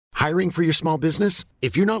Hiring for your small business?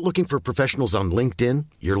 If you're not looking for professionals on LinkedIn,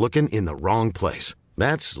 you're looking in the wrong place.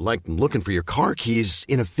 That's like looking for your car keys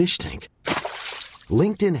in a fish tank.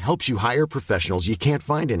 LinkedIn helps you hire professionals you can't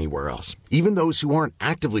find anywhere else, even those who aren't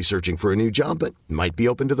actively searching for a new job but might be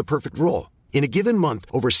open to the perfect role. In a given month,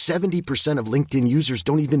 over 70% of LinkedIn users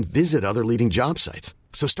don't even visit other leading job sites.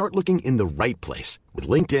 So start looking in the right place. With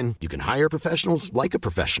LinkedIn, you can hire professionals like a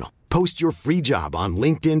professional. Post your free job on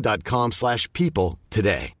linkedin.com/people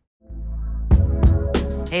today.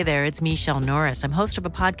 Hey there, it's Michelle Norris. I'm host of a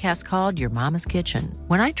podcast called Your Mama's Kitchen.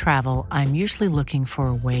 When I travel, I'm usually looking for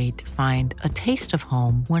a way to find a taste of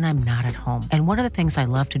home when I'm not at home. And one of the things I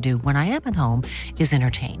love to do when I am at home is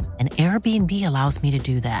entertain. And Airbnb allows me to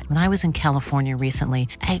do that. When I was in California recently,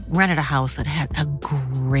 I rented a house that had a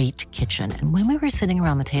great kitchen. And when we were sitting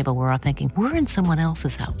around the table, we're all thinking, we're in someone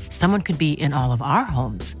else's house. Someone could be in all of our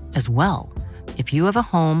homes as well. If you have a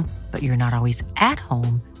home, but you're not always at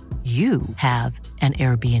home, you have an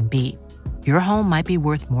Airbnb. Your home might be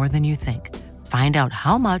worth more than you think. Find out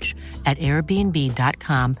how much at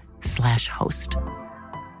airbnb.com/host.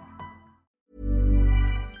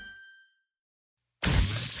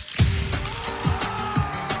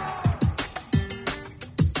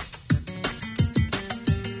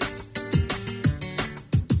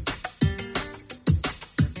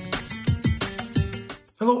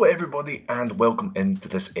 Hello everybody and welcome into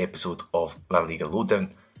this episode of La Liga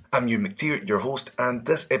Lowdown. I'm Ewan McTeer, your host, and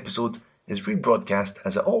this episode is rebroadcast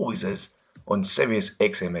as it always is on Sirius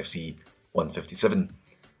XMFC 157.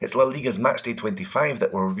 It's La Liga's Matchday 25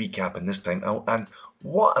 that we're recapping this time out, and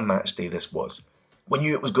what a match day this was. We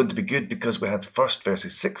knew it was going to be good because we had first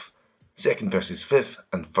versus sixth, second versus fifth,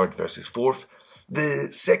 and third versus fourth.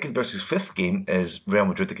 The second versus fifth game is Real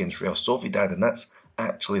Madrid against Real Sociedad, and that's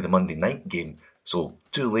actually the Monday night game, so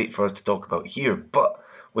too late for us to talk about here, but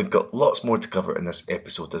we've got lots more to cover in this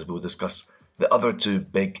episode as we'll discuss the other two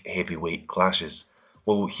big heavyweight clashes.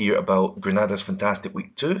 We'll hear about Granada's fantastic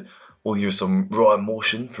week 2, we'll hear some raw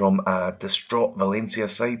emotion from a distraught Valencia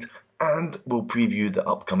side, and we'll preview the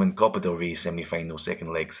upcoming Copa del Rey semi-final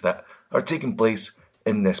second legs that are taking place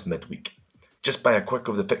in this midweek. Just by a quirk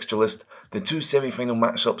of the fixture list, the two semi-final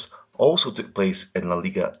matchups also took place in La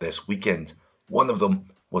Liga this weekend. One of them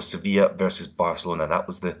was Sevilla versus Barcelona. That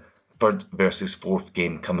was the third versus fourth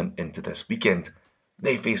game coming into this weekend.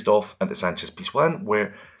 They faced off at the Sánchez-Pizjuán,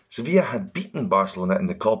 where Sevilla had beaten Barcelona in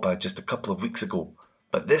the Copa just a couple of weeks ago,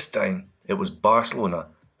 but this time it was Barcelona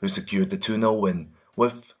who secured the 2-0 win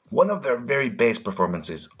with one of their very best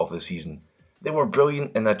performances of the season. They were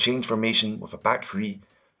brilliant in a change formation with a back three.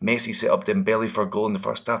 Messi set up Dembele for a goal in the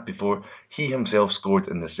first half before he himself scored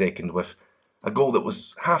in the second with a goal that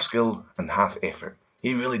was half skill and half effort.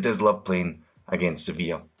 He really does love playing against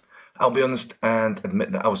Sevilla. I'll be honest and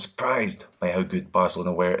admit that I was surprised by how good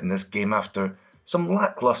Barcelona were in this game after some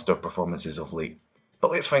lacklustre performances of late. But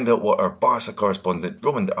let's find out what our Barca correspondent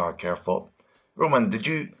Roman de Arcare thought. Roman, did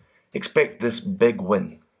you expect this big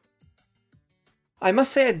win? I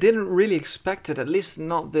must say I didn't really expect it, at least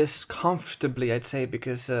not this comfortably, I'd say,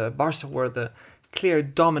 because Barca were the clear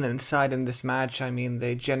dominant side in this match. I mean,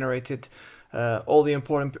 they generated all the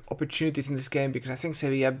important opportunities in this game because I think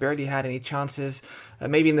Sevilla barely had any chances,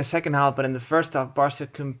 maybe in the second half, but in the first half, Barca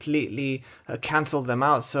completely cancelled them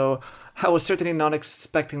out. So I was certainly not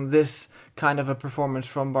expecting this kind of a performance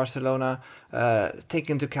from Barcelona,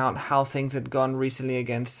 taking into account how things had gone recently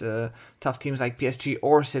against tough teams like PSG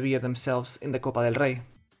or Sevilla themselves in the Copa del Rey.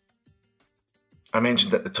 I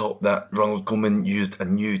mentioned at the top that Ronald Koeman used a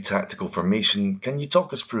new tactical formation. Can you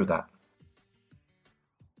talk us through that?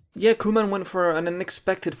 Yeah, Koeman went for an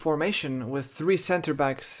unexpected formation with three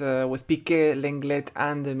centre-backs, with Piqué, Lenglet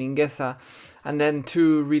and Mingueza, and then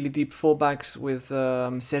two really deep full-backs with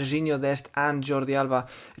Serginho Dest and Jordi Alba.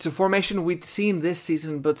 It's a formation we'd seen this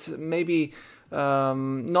season, but maybe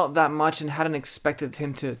not that much, and hadn't expected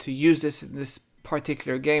him to use this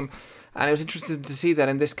particular game. And it was interesting to see that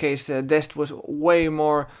in this case, Dest was way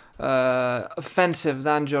more offensive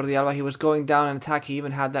than Jordi Alba. He was going down and attack. He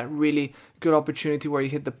even had that really good opportunity where he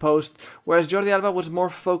hit the post. Whereas Jordi Alba was more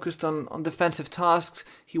focused on defensive tasks.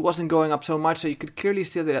 He wasn't going up so much. So you could clearly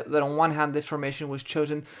see that on one hand, this formation was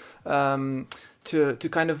chosen to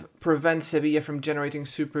kind of prevent Sevilla from generating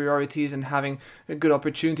superiorities and having good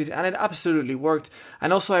opportunities. And it absolutely worked.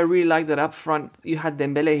 And also I really like that up front you had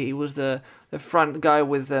Dembele. He was the front guy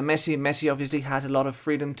with Messi. Messi obviously has a lot of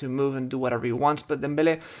freedom to move and do whatever he wants, but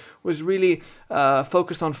Dembele was really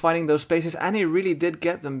focused on finding those spaces, and he really did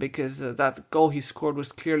get them, because that goal he scored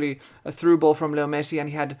was clearly a through ball from Leo Messi, and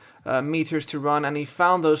he had meters to run, and he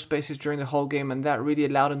found those spaces during the whole game, and that really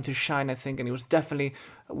allowed him to shine, I think, and he was definitely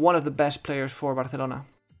one of the best players for Barcelona.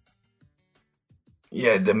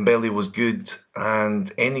 Yeah, Dembele was good, and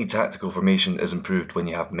any tactical formation is improved when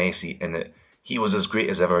you have Messi in it. He was as great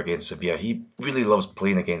as ever against Sevilla. He really loves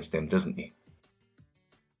playing against them, doesn't he?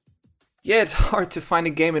 Yeah, it's hard to find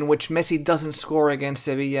a game in which Messi doesn't score against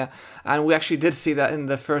Sevilla, and we actually did see that in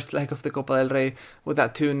the first leg of the Copa del Rey with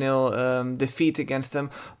that 2-0 defeat against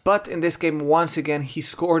them. But in this game, once again, he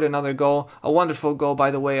scored another goal, a wonderful goal,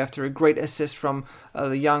 by the way, after a great assist from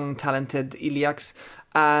the young, talented Iliax.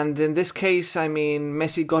 And in this case, I mean,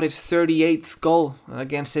 Messi got his 38th goal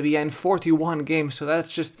against Sevilla in 41 games, so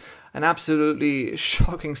that's just an absolutely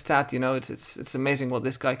shocking stat. You know, it's amazing what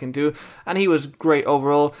this guy can do, and he was great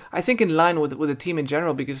overall. I think in line with the team in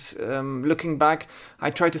general, because looking back,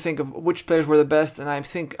 I tried to think of which players were the best, and I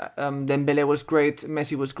think Dembele was great,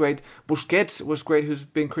 Messi was great, Busquets was great, who's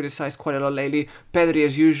been criticized quite a lot lately, Pedri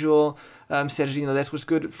as usual, Serginho Dest was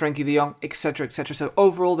good, Frankie de Jong, etc., etc. So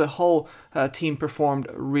overall, the whole team performed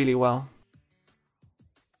really well.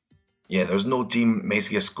 Yeah, there's no team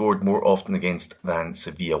Messi has scored more often against than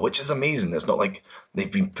Sevilla, which is amazing. It's not like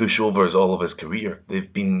they've been pushovers all of his career.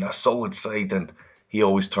 They've been a solid side and he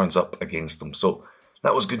always turns up against them. So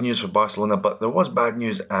that was good news for Barcelona, but there was bad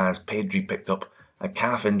news as Pedri picked up a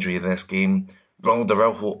calf injury in this game. Ronald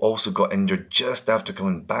Araujo also got injured just after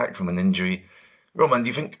coming back from an injury. Roman, do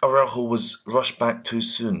you think Araujo was rushed back too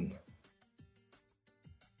soon?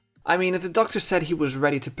 I mean, if the doctor said he was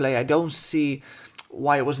ready to play, I don't see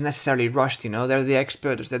why it was necessarily rushed. You know, they're the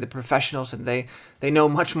experts, they're the professionals, and they know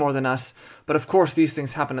much more than us. But of course, these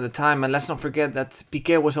things happen at the time, and let's not forget that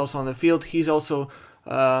Piqué was also on the field. He's also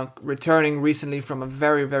returning recently from a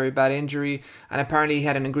very, very bad injury, and apparently he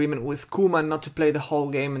had an agreement with Koeman not to play the whole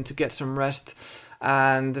game and to get some rest.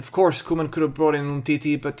 And of course, Koeman could have brought in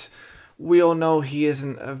Umtiti, but we all know he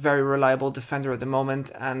isn't a very reliable defender at the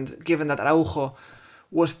moment, and given that Araujo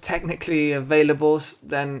was technically available,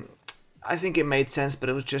 then I think it made sense, but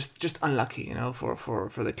it was just unlucky, you know,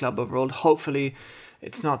 for the club overall. Hopefully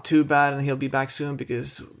it's not too bad and he'll be back soon,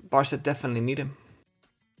 because Barca definitely need him.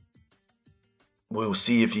 We'll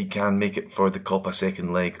see if he can make it for the Copa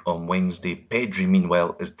second leg on Wednesday. Pedri,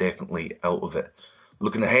 meanwhile, is definitely out of it.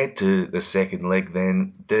 Looking ahead to the second leg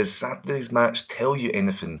then, does Saturday's match tell you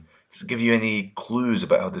anything? Does it give you any clues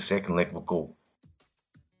about how the second leg will go?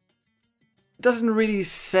 Doesn't really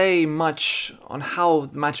say much on how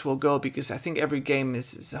the match will go, because I think every game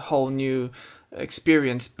is a whole new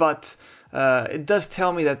experience, but it does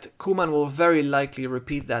tell me that Koeman will very likely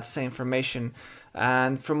repeat that same formation.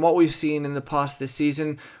 And from what we've seen in the past this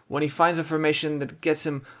season, when he finds a formation that gets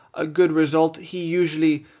him a good result, he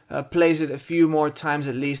usually plays it a few more times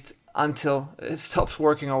at least until it stops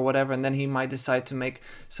working or whatever, and then he might decide to make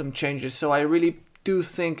some changes. So I really do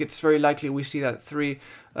think it's very likely we see that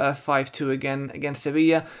 3-5-2 again against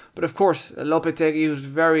Sevilla. But of course, Lopetegui, who's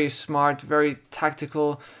very smart, very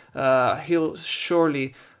tactical, he'll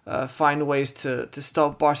surely find ways to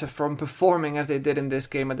stop Barca from performing as they did in this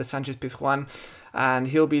game at the Sánchez Pizjuán, and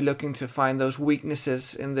he'll be looking to find those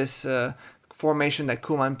weaknesses in this formation that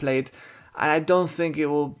Koeman played. And I don't think it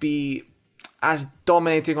will be as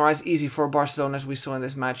dominating or as easy for Barcelona as we saw in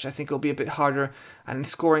this match. I think it'll be a bit harder, and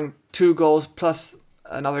scoring 2 goals plus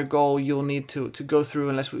another goal you'll need to go through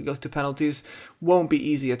unless we go to penalties won't be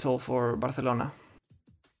easy at all for Barcelona.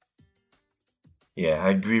 Yeah, I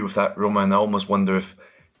agree with that, Roman. I almost wonder if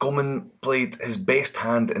Koeman played his best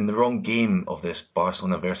hand in the wrong game of this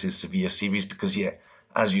Barcelona versus Sevilla series, because yeah,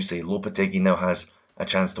 as you say, Lopetegui now has a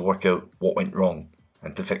chance to work out what went wrong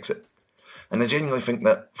and to fix it. And I genuinely think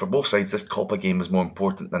that for both sides, this Copa game is more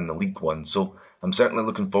important than the League one, so I'm certainly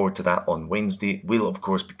looking forward to that on Wednesday. We'll of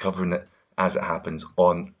course be covering it as it happens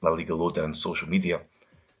on La Liga Lowdown social media.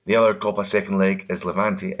 The other Copa second leg is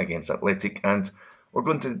Levante against Athletic, and we're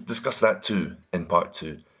going to discuss that too in part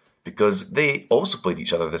 2, because they also played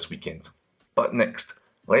each other this weekend. But next,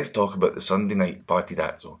 let's talk about the Sunday night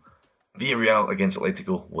Partidazo. Villarreal against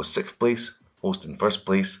Atletico was 6th place, hosting 1st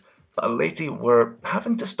place, but Atleti were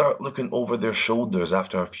having to start looking over their shoulders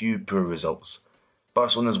after a few poor results.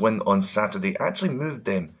 Barcelona's win on Saturday actually moved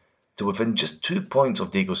them to within just 2 points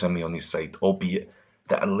of Diego Simeone's side, albeit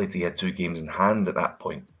that Atleti had 2 games in hand at that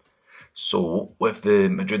point. So, with the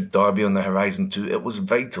Madrid derby on the horizon too, it was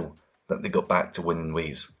vital that they got back to winning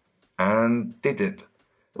ways. And they did.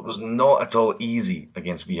 It was not at all easy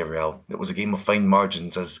against Villarreal. It was a game of fine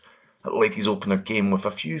margins, as Atleti's opener came with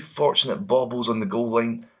a few fortunate bobbles on the goal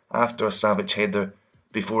line after a savage header,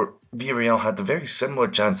 before Villarreal had a very similar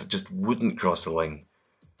chance that just wouldn't cross the line.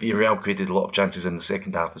 Villarreal created a lot of chances in the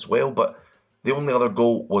second half as well, but the only other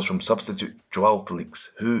goal was from substitute Joao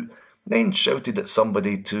Felix, who then shouted at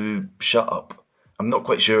somebody to shut up. I'm not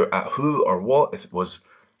quite sure at who or what, if it was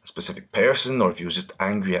a specific person or if he was just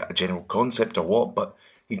angry at a general concept or what, but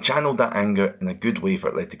he channeled that anger in a good way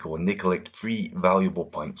for Atletico and they collect 3 valuable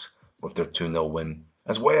points with their 2-0 win,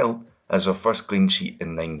 as well as their first clean sheet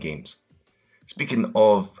in 9 games. Speaking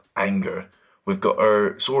of anger, we've got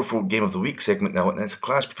our Sore Throat Game of the Week segment now, and it's a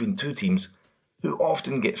clash between two teams who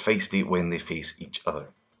often get feisty when they face each other,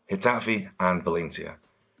 Getafe and Valencia.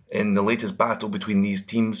 In the latest battle between these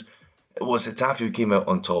teams, it was Getafe who came out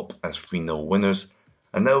on top as 3-0 winners,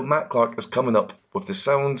 and now Matt Clark is coming up with the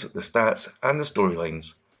sounds, the stats and the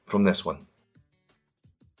storylines from this one.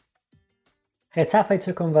 Getafe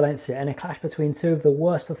took on Valencia in a clash between two of the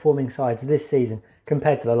worst performing sides this season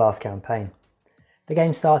compared to the last campaign. The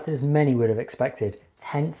game started as many would have expected,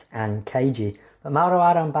 tense and cagey, but Mauro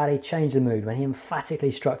Arambari changed the mood when he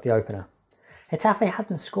emphatically struck the opener. Getafe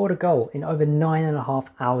hadn't scored a goal in over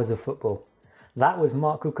 9.5 hours of football. That was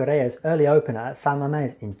Marc Cucurella's early opener at San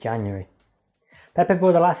Mamés in January. Pepe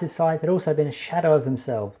Bordalas' side had also been a shadow of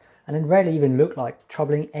themselves and had rarely even looked like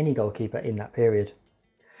troubling any goalkeeper in that period.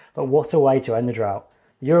 But what a way to end the drought.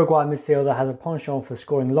 The Uruguay midfielder has a penchant for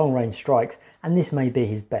scoring long-range strikes, and this may be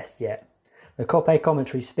his best yet. The Copa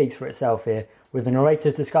commentary speaks for itself here, with the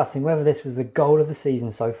narrators discussing whether this was the goal of the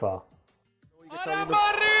season so far.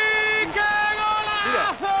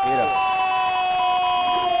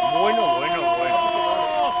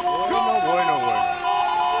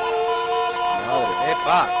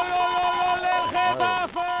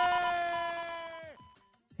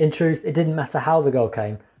 In truth, it didn't matter how the goal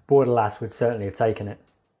came, Bordalas would certainly have taken it.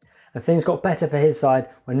 And things got better for his side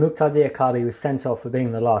when Mukhtar Diakabi was sent off for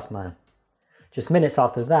being the last man. Just minutes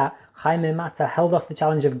after that, Jaime Mata held off the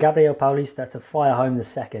challenge of Gabriel Paulista to fire home the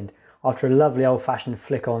second after a lovely old-fashioned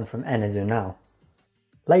flick on from Enes Unal.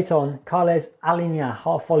 Late on, Carles Aleñá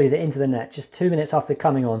half-volleyed it into the net just 2 minutes after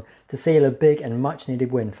coming on to seal a big and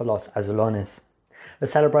much-needed win for Los Azulones. The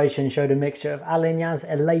celebration showed a mixture of Aleñá's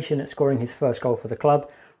elation at scoring his first goal for the club,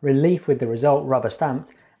 relief with the result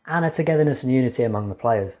rubber-stamped, and a togetherness and unity among the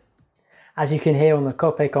players. As you can hear on the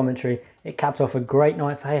Copa commentary, it capped off a great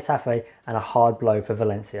night for Getafe and a hard blow for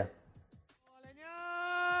Valencia.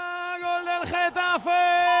 Gol del Getafe!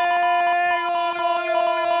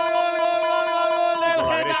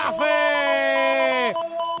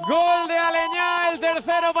 Gol de Aleñá, el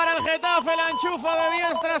tercero para el Getafe, la enchufa de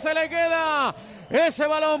diestra, se le queda ese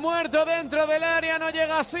balón muerto dentro del área, no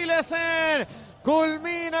llega a Silesen.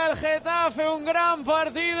 Culmina el Getafe, un gran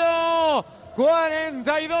partido.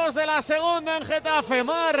 42 de la segunda en Getafe,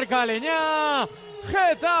 marca Aleñá.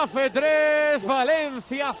 Getafe 3,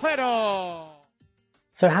 Valencia 0.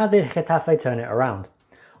 So how did Getafe turn it around?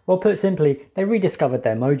 Well, put simply, they rediscovered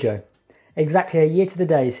their mojo. Exactly a year to the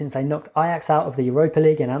day since they knocked Ajax out of the Europa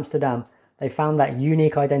League in Amsterdam, they found that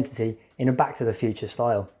unique identity in a back-to-the-future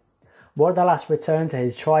style. Bordalas returned to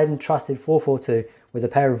his tried and trusted 4-4-2 with a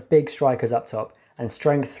pair of big strikers up top and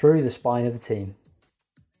strength through the spine of the team.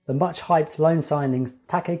 The much-hyped loan signings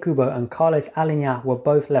Take Kubo and Carles Aleñá were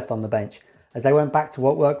both left on the bench as they went back to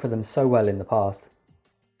what worked for them so well in the past.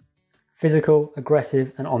 Physical,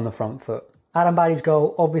 aggressive and on the front foot. Arambari's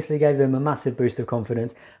goal obviously gave them a massive boost of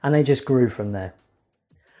confidence and they just grew from there.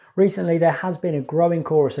 Recently there has been a growing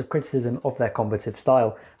chorus of criticism of their combative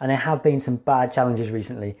style and there have been some bad challenges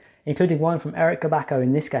recently, including one from Eric Kabako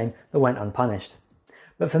in this game that went unpunished.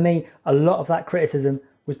 But for me, a lot of that criticism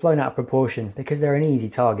was blown out of proportion because they're an easy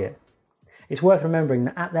target. It's worth remembering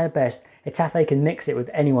that at their best, Getafe can mix it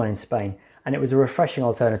with anyone in Spain and it was a refreshing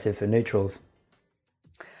alternative for neutrals.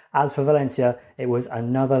 As for Valencia, it was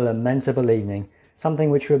another lamentable evening,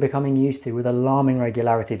 something which we're becoming used to with alarming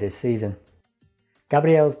regularity this season.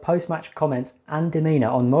 Gabriel's post-match comments and demeanour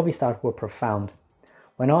on Movistar were profound.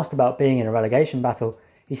 When asked about being in a relegation battle,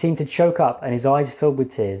 he seemed to choke up and his eyes filled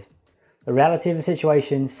with tears. The reality of the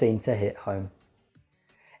situation seemed to hit home.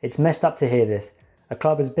 It's messed up to hear this. A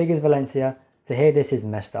club as big as Valencia, to hear this is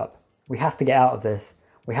messed up. We have to get out of this.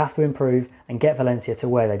 We have to improve and get Valencia to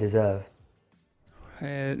where they deserve.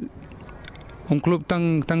 Un club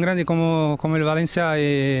tan grande como el Valencia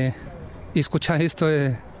y escuchar esto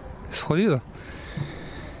es jodido.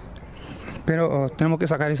 Pero tenemos que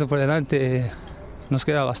sacar eso por delante. Nos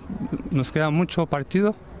queda mucho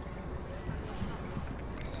partido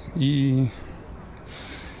y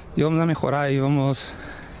vamos a mejorar y vamos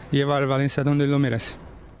a llevar Valencia donde lo merece.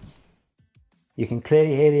 You can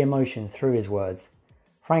clearly hear the emotion through his words.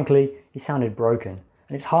 Frankly, he sounded broken,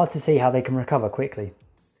 and it's hard to see how they can recover quickly.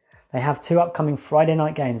 They have 2 upcoming Friday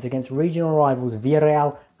night games against regional rivals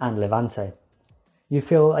Villarreal and Levante. You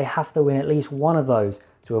feel they have to win at least one of those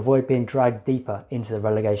to avoid being dragged deeper into the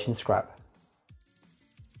relegation scrap.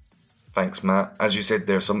 Thanks, Matt. As you said,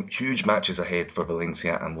 there are some huge matches ahead for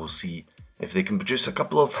Valencia, and we'll see if they can produce a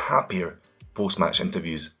couple of happier post-match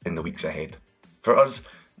interviews in the weeks ahead. For us,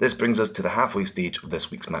 this brings us to the halfway stage of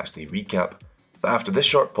this week's Matchday recap, but after this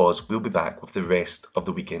short pause, we'll be back with the rest of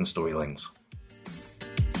the weekend storylines.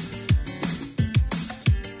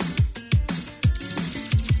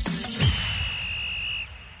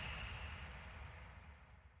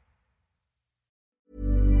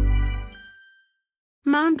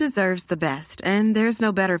 Mom deserves the best, and there's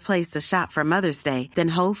no better place to shop for Mother's Day than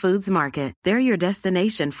Whole Foods Market. They're your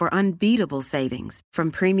destination for unbeatable savings,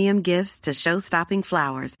 from premium gifts to show-stopping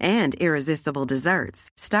flowers and irresistible desserts.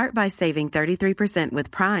 Start by saving 33%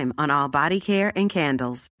 with Prime on all body care and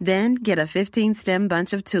candles. Then get a 15-stem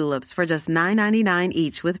bunch of tulips for just $9.99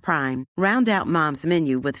 each with Prime. Round out Mom's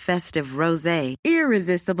menu with festive rosé,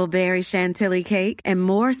 irresistible berry chantilly cake, and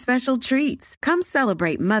more special treats. Come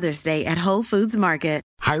celebrate Mother's Day at Whole Foods Market.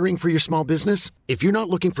 Hiring for your small business? If you're not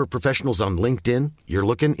looking for professionals on LinkedIn, you're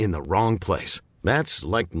looking in the wrong place. That's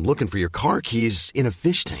like looking for your car keys in a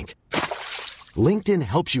fish tank. LinkedIn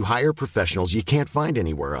helps you hire professionals you can't find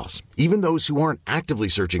anywhere else, even those who aren't actively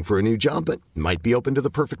searching for a new job but might be open to the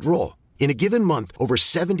perfect role. In a given month, over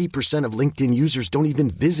 70% of LinkedIn users don't even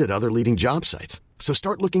visit other leading job sites. So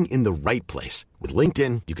start looking in the right place. With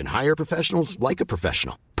LinkedIn, you can hire professionals like a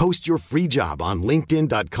professional. Post your free job on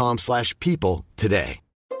linkedin.com/people today.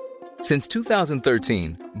 Since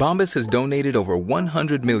 2013, Bombas has donated over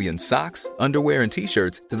 100 million socks, underwear, and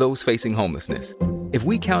T-shirts to those facing homelessness. If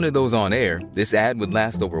we counted those on air, this ad would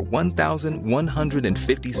last over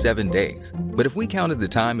 1,157 days. But if we counted the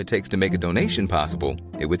time it takes to make a donation possible,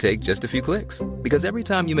 it would take just a few clicks. Because every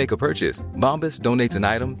time you make a purchase, Bombas donates an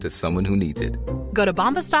item to someone who needs it. Go to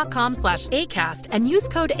bombas.com/ACAST and use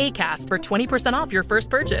code ACAST for 20% off your first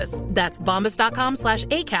purchase. That's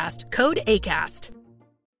bombas.com/ACAST, code ACAST.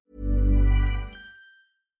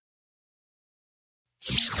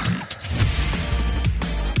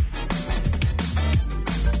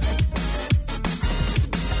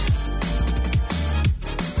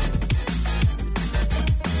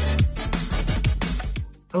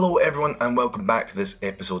 Hello everyone and welcome back to this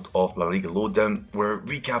episode of La Liga Lowdown. We're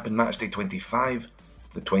recapping Matchday 25 of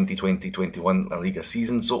the 2020-21 La Liga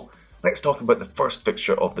season, so let's talk about the first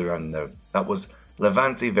fixture of the round now. That was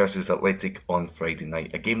Levante versus Athletic on Friday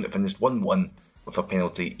night, a game that finished 1-1 with a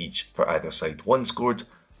penalty each for either side. One scored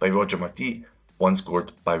by Roger Martí, one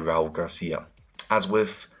scored by Raul Garcia. As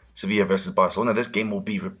with Sevilla versus Barcelona, this game will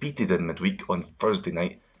be repeated in midweek on Thursday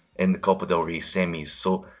night in the Copa del Rey semis,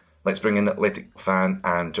 so let's bring in Athletic fan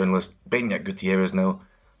and journalist Beñat Gutierrez now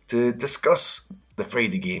to discuss the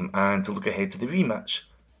Friday game and to look ahead to the rematch.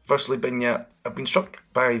 Firstly, Beñat, I've been struck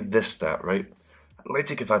by this stat, right?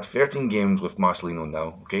 Athletic have had 13 games with Marcelino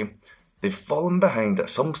now, okay? They've fallen behind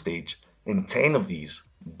at some stage in 10 of these,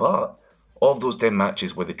 but of those 10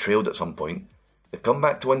 matches where they trailed at some point, they've come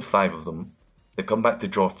back to win 5 of them, they've come back to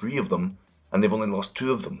draw 3 of them, and they've only lost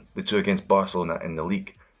 2 of them, the 2 against Barcelona in the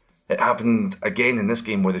league. It happened again in this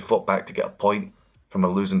game where they fought back to get a point from a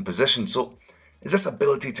losing position. So, is this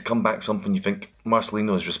ability to come back something you think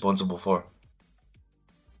Marcelino is responsible for?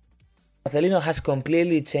 Marcelino has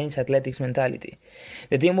completely changed Athletic's mentality.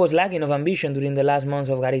 The team was lacking of ambition during the last months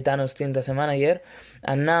of Garitano's stint as a manager,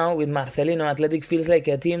 and now with Marcelino, Athletic feels like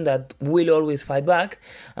a team that will always fight back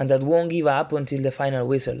and that won't give up until the final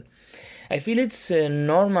whistle. I feel it's a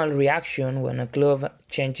normal reaction when a club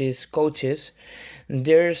changes coaches.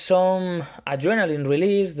 There's some adrenaline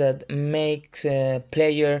release that makes a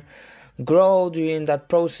player grow during that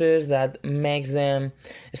process, that makes them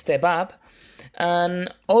step up. And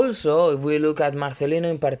also, if we look at Marcelino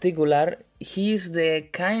in particular, he's the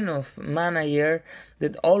kind of manager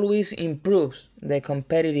that always improves the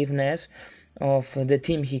competitiveness of the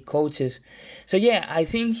team he coaches. So yeah, I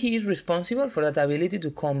think he is responsible for that ability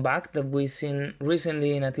to come back that we've seen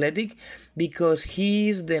recently in Athletic, because he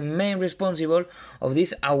is the main responsible of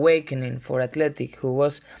this awakening for Athletic, who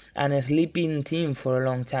was an sleeping team for a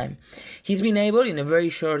long time. He's been able in a very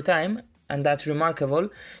short time, and that's remarkable,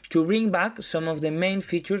 to bring back some of the main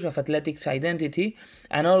features of Athletic's identity,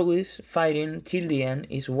 and always fighting till the end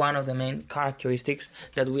is one of the main characteristics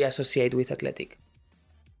that we associate with Athletic.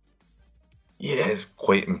 Yeah, it's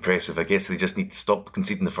quite impressive. I guess they just need to stop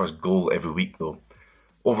conceding the first goal every week, though.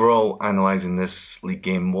 Overall, analysing this league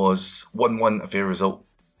game, was 1-1 a fair result?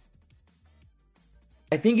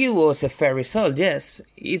 I think it was a fair result, yes.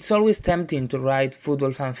 It's always tempting to write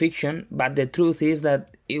football fan fiction, but the truth is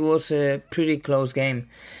that it was a pretty close game.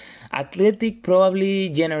 Athletic probably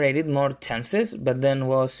generated more chances, but then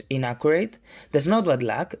was inaccurate. That's not bad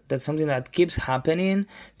luck. That's something that keeps happening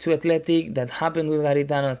to Athletic, that happened with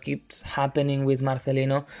Garitano, that keeps happening with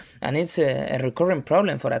Marcelino, and it's a recurrent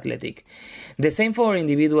problem for Athletic. The same for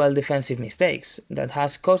individual defensive mistakes. That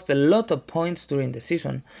has cost a lot of points during the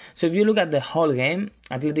season. So if you look at the whole game,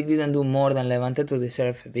 Athletic didn't do more than Levante to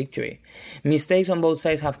deserve a victory. Mistakes on both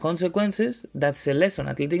sides have consequences. That's a lesson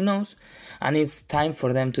Athletic knows, and it's time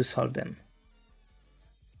for them to solve them.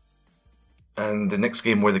 And the next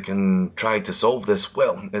game where they can try to solve this,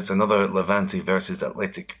 well, it's another Levante versus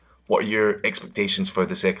Athletic. What are your expectations for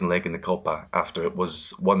the second leg in the Copa after it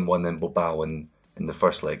was 1-1 in Bilbao in the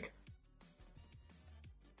first leg?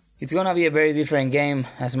 It's going to be a very different game,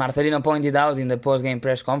 as Marcelino pointed out in the post-game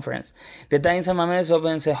press conference. The tie in San Mamés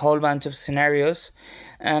opens a whole bunch of scenarios,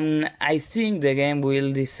 and I think the game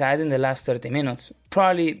will decide in the last 30 minutes.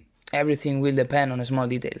 Probably everything will depend on small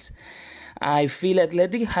details. I feel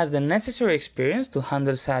Athletic has the necessary experience to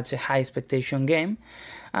handle such a high expectation game.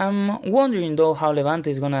 I'm wondering though how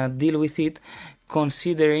Levante is going to deal with it,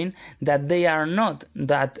 considering that they are not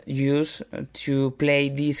that used to play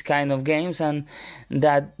these kind of games and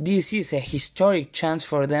that this is a historic chance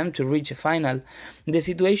for them to reach a final. The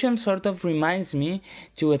situation sort of reminds me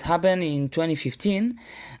to what happened in 2015.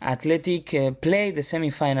 Athletic played the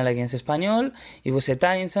semi-final against Espanyol. It was a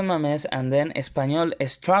tie in San Mamés, and then Espanyol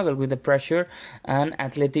struggled with the pressure and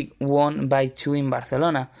Athletic won by 2 in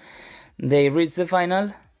Barcelona. They reached the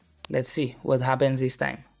final. Let's see what happens this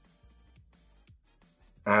time.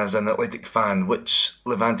 As an Athletic fan, which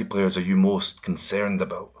Levante players are you most concerned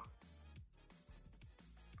about?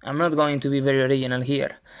 I'm not going to be very original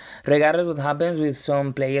here. Regardless what happens with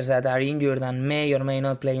some players that are injured and may or may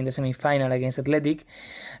not play in the semi-final against Athletic,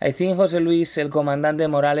 I think José Luis El Comandante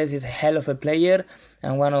Morales is a hell of a player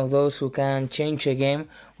and one of those who can change a game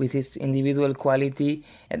with his individual quality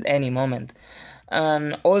at any moment.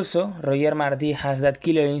 And also, Roger Martí has that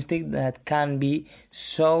killer instinct that can be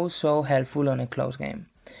so helpful on a close game.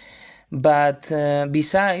 But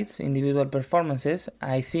besides individual performances,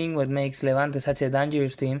 I think what makes Levante such a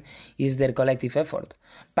dangerous team is their collective effort.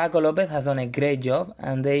 Paco López has done a great job,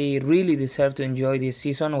 and they really deserve to enjoy this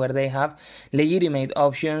season where they have legitimate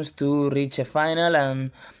options to reach a final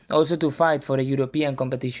and also to fight for a European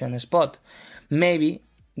competition spot. Maybe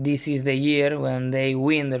this is the year when they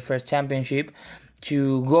win their first championship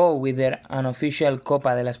to go with their unofficial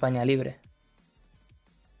Copa de la España Libre.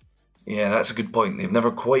 Yeah, that's a good point. They've never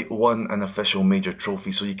quite won an official major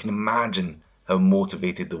trophy, so you can imagine how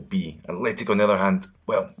motivated they'll be. Athletic, on the other hand,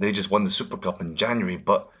 well, they just won the Super Cup in January,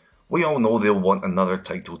 but we all know they'll want another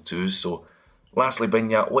title too. So, lastly,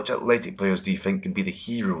 Benya, which Athletic players do you think can be the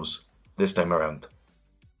heroes this time around?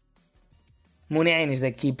 Muniain is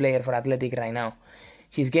the key player for Athletic right now.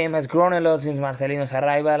 His game has grown a lot since Marcelino's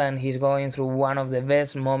arrival, and he's going through one of the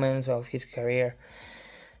best moments of his career.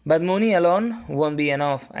 But Muni alone won't be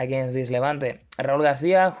enough against this Levante. Raúl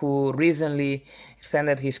García, who recently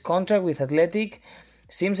extended his contract with Athletic,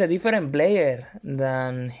 seems a different player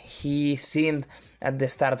than he seemed at the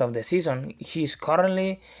start of the season. He's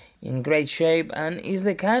currently in great shape and is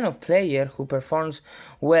the kind of player who performs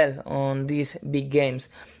well on these big games.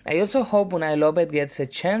 I also hope Unai López gets a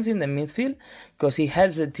chance in the midfield because he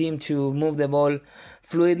helps the team to move the ball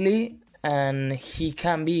fluidly and he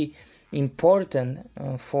can be important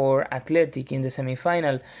for Athletic in the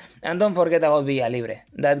semi-final. And don't forget about Villalibre.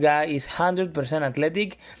 That guy is 100%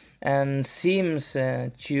 Athletic and seems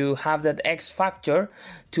to have that X factor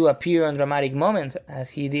to appear on dramatic moments as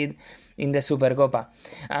he did in the Supercopa.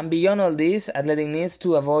 And beyond all this, Athletic needs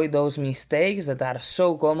to avoid those mistakes that are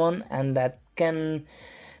so common and that can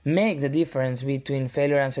make the difference between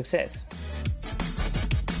failure and success.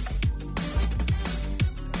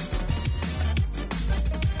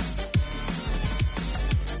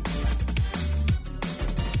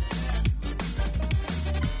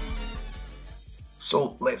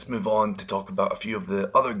 So let's move on to talk about a few of the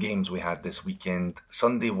other games we had this weekend.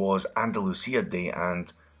 Sunday was Andalusia Day and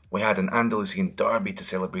we had an Andalusian derby to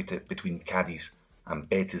celebrate it between Cadiz and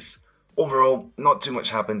Betis. Overall, not too much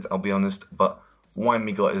happened, I'll be honest, but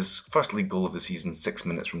Wyoming got his first league goal of the season 6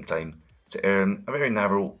 minutes from time to earn a very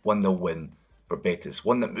narrow 1-0 win for Betis,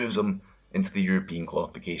 one that moves them into the European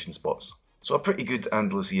qualification spots. So a pretty good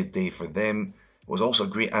Andalusia Day for them. It was also a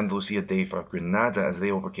great Andalusia Day for Granada as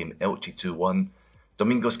they overcame Elche 2-1.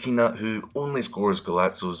 Domingos Quina, who only scores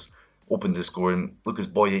golazos, opened the scoring. Lucas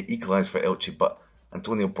Boya equalised for Elche, but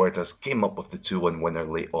Antonio Puertas came up with the 2-1 winner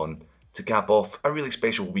late on to cap off a really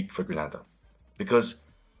special week for Granada. Because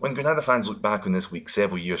When Granada fans look back on this week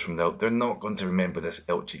several years from now, they're not going to remember this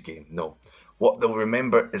Elche game, no. What they'll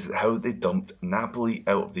remember is how they dumped Napoli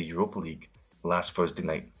out of the Europa League last Thursday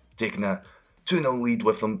night, taking a 2-0 lead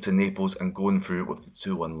with them to Naples and going through with the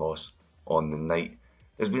 2-1 loss on the night.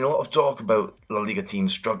 There's been a lot of talk about La Liga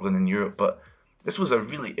teams struggling in Europe, but this was a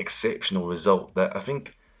really exceptional result that I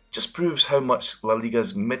think just proves how much La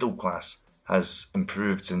Liga's middle class has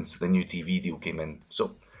improved since the new TV deal came in.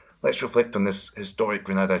 So let's reflect on this historic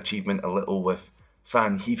Granada achievement a little with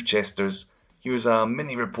fan Heath Chesters. Here's a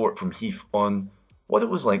mini report from Heath on what it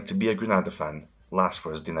was like to be a Granada fan last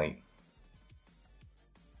Thursday night.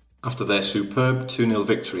 After their superb 2-0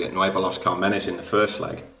 victory at Nueva Los Carmenes in the first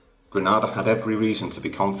leg, Granada had every reason to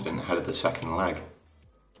be confident ahead of the second leg.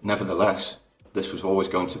 Nevertheless, this was always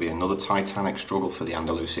going to be another titanic struggle for the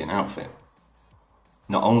Andalusian outfit.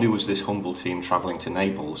 Not only was this humble team travelling to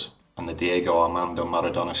Naples and the Diego Armando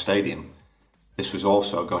Maradona Stadium, this was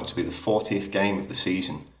also going to be the 40th game of the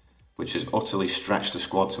season, which has utterly stretched the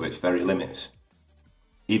squad to its very limits.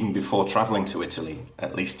 Even before travelling to Italy,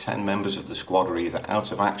 at least 10 members of the squad were either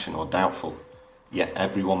out of action or doubtful, yet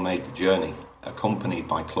everyone made the journey, accompanied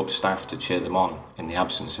by club staff to cheer them on in the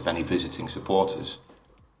absence of any visiting supporters.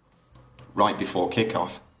 Right before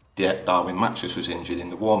kick-off, Darwin Matches was injured in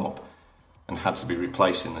the warm-up and had to be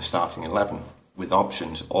replaced in the starting 11, with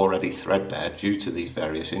options already threadbare due to these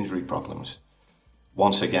various injury problems.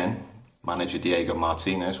 Once again, manager Diego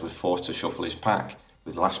Martinez was forced to shuffle his pack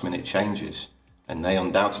with last-minute changes, and they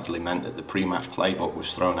undoubtedly meant that the pre-match playbook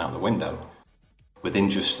was thrown out the window. Within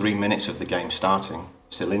just 3 minutes of the game starting,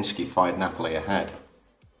 Zielinski fired Napoli ahead.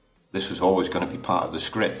 This was always going to be part of the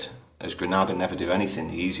script, as Granada never do anything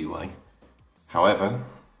the easy way. However,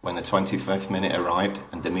 when the 25th minute arrived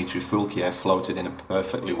and Dimitri Fulquier floated in a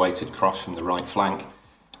perfectly weighted cross from the right flank,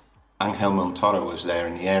 Angel Montoro was there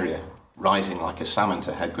in the area, rising like a salmon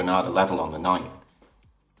to head Granada level on the night.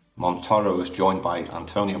 Montoro was joined by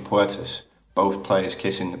Antonio Puertas, both players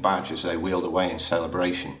kissing the badge as they wheeled away in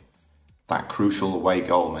celebration. That crucial away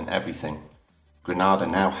goal meant everything. Granada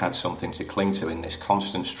now had something to cling to in this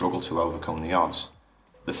constant struggle to overcome the odds.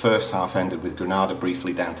 The first half ended with Granada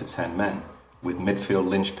briefly down to 10 men, with midfield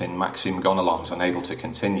linchpin Maxime Gonalons unable to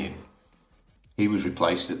continue. He was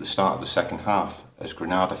replaced at the start of the second half as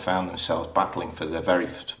Granada found themselves battling for their very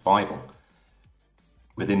survival.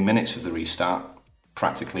 Within minutes of the restart,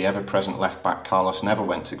 practically ever-present left-back Carlos never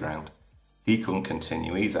went to ground. He couldn't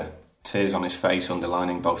continue either, tears on his face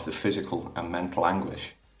underlining both the physical and mental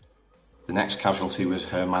anguish. The next casualty was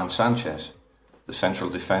Herman Sanchez, the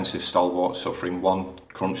central defensive stalwart suffering one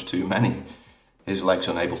crunch too many, his legs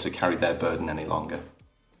unable to carry their burden any longer.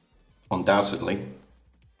 Undoubtedly,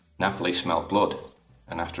 Napoli smelt blood,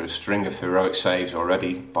 and after a string of heroic saves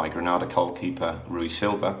already by Granada goalkeeper Rui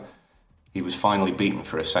Silva, he was finally beaten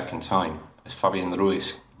for a second time as Fabian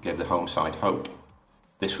Ruiz gave the home side hope.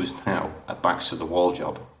 This was now a backs-to-the-wall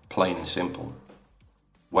job, plain and simple.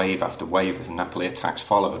 Wave after wave of Napoli attacks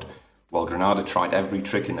followed, while Granada tried every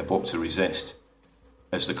trick in the book to resist.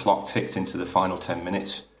 As the clock ticked into the final 10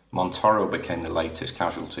 minutes, Montoro became the latest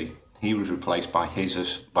casualty. He was replaced by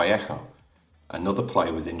Jesus Vallejo, another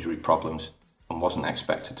player with injury problems, and wasn't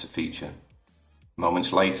expected to feature.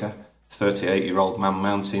 Moments later, 38-year-old Man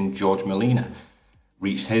Mountain George Molina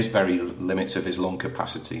reached his very limits of his lung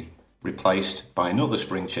capacity, replaced by another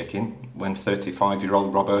spring chicken when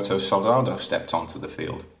 35-year-old Roberto Soldado stepped onto the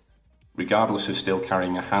field. Regardless of still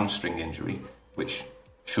carrying a hamstring injury, which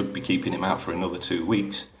should be keeping him out for another 2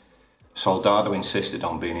 weeks, Soldado insisted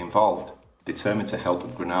on being involved, determined to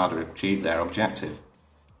help Granada achieve their objective.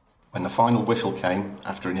 When the final whistle came,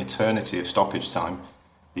 after an eternity of stoppage time,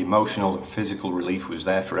 the emotional and physical relief was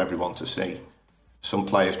there for everyone to see. Some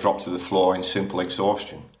players dropped to the floor in simple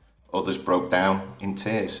exhaustion, others broke down in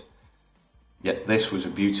tears. Yet this was a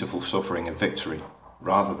beautiful suffering of victory,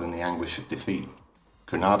 rather than the anguish of defeat.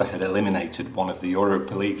 Granada had eliminated one of the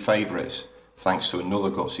Europa League favourites, thanks to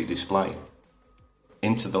another gutsy display.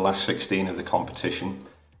 Into the last 16 of the competition,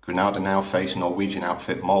 Granada now face Norwegian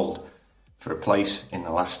outfit Molde for a place in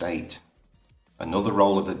the last 8. Another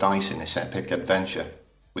roll of the dice in this epic adventure,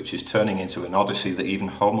 which is turning into an odyssey that even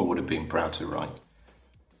Homer would have been proud to write.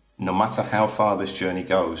 No matter how far this journey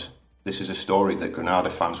goes, this is a story that Granada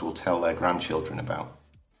fans will tell their grandchildren about.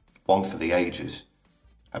 One for the ages,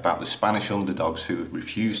 about the Spanish underdogs who have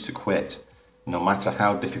refused to quit, no matter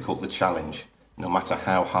how difficult the challenge, no matter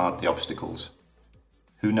how hard the obstacles.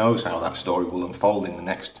 Who knows how that story will unfold in the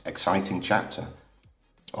next exciting chapter?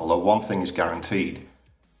 Although one thing is guaranteed,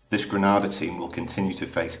 this Granada team will continue to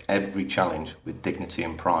face every challenge with dignity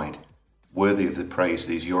and pride, worthy of the praise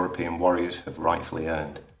these European warriors have rightfully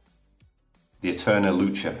earned. The eternal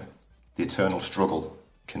lucha, the eternal struggle,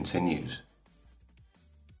 continues.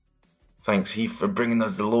 Thanks, Heath, for bringing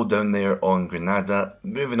us the lowdown there on Granada.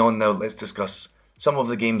 Moving on now, let's discuss some of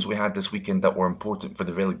the games we had this weekend that were important for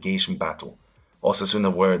the relegation battle.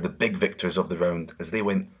 Osasuna were the big victors of the round as they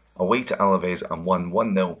went away to Alaves and won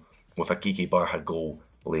 1-0 with a Kike Barja goal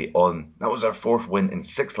late on. That was our fourth win in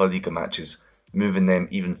 6 La Liga matches, moving them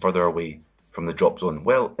even further away from the drop zone.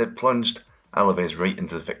 Well, it plunged Alaves right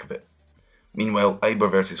into the thick of it. Meanwhile,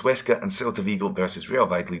 Eibar versus Huesca and Celta Vigo versus Real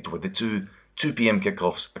Valladolid were the two 2 p.m.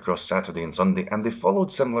 kickoffs across Saturday and Sunday, and they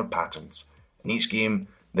followed similar patterns. In each game,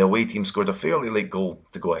 the away team scored a fairly late goal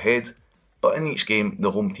to go ahead, but in each game,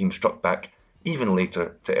 the home team struck back even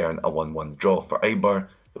later to earn a 1-1 draw. For Eibar,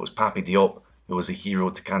 it was Papi Diop who was the hero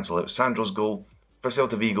to cancel out Sandro's goal. For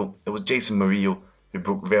Celta Vigo, it was Jason Murillo who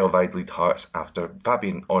broke Real Valladolid's hearts after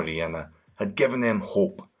Fabian Orellana had given them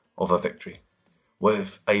hope of a victory.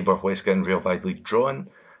 With Eibar, Huesca and Real Valladolid drawing,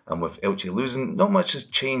 and with Elche losing, not much has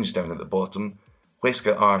changed down at the bottom.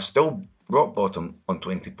 Huesca are still rock bottom on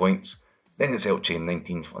 20 points, then it's Elche in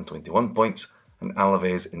 19th on 21 points, and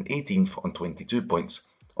Alaves in 18th on 22 points,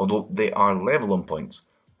 although they are level on points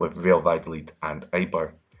with Real Valladolid and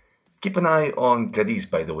Eibar. Keep an eye on Cadiz,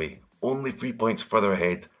 by the way, only 3 points further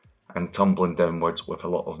ahead and tumbling downwards with a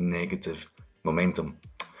lot of negative momentum.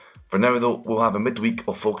 For now though, we'll have a midweek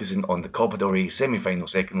of focusing on the Copa del Rey semi-final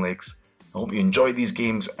second legs. I hope you enjoy these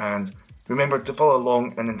games and remember to follow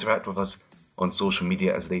along and interact with us on social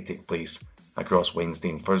media as they take place across Wednesday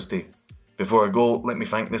and Thursday. Before I go, let me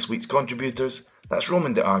thank this week's contributors. That's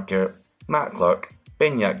Roman de Arker, Matt Clark,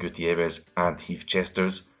 Benyat Gutierrez and Heath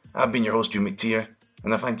Chesters. I've been your host, Hugh McTeer,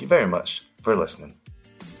 and I thank you very much for listening.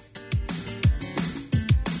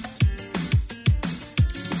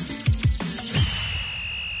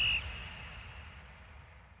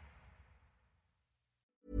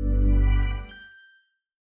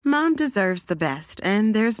 Mom deserves the best,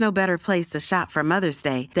 and there's no better place to shop for Mother's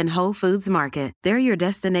Day than Whole Foods Market. They're your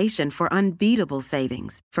destination for unbeatable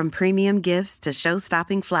savings, from premium gifts to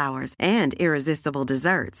show-stopping flowers and irresistible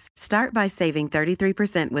desserts. Start by saving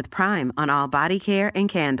 33% with Prime on all body care and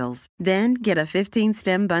candles. Then get a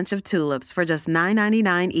 15-stem bunch of tulips for just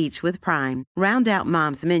 $9.99 each with Prime. Round out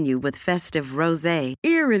Mom's menu with festive rosé,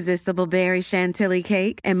 irresistible berry chantilly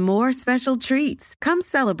cake, and more special treats. Come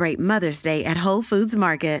celebrate Mother's Day at Whole Foods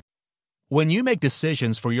Market. When you make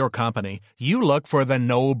decisions for your company, you look for the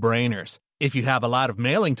no-brainers. If you have a lot of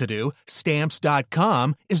mailing to do,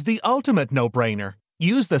 Stamps.com is the ultimate no-brainer.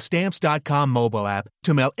 Use the Stamps.com mobile app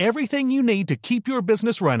to mail everything you need to keep your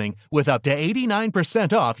business running with up to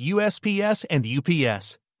 89% off USPS and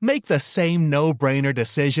UPS. Make the same no-brainer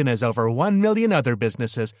decision as over 1 million other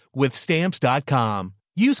businesses with Stamps.com.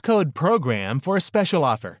 Use code PROGRAM for a special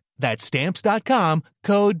offer. That's Stamps.com,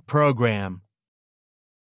 code PROGRAM.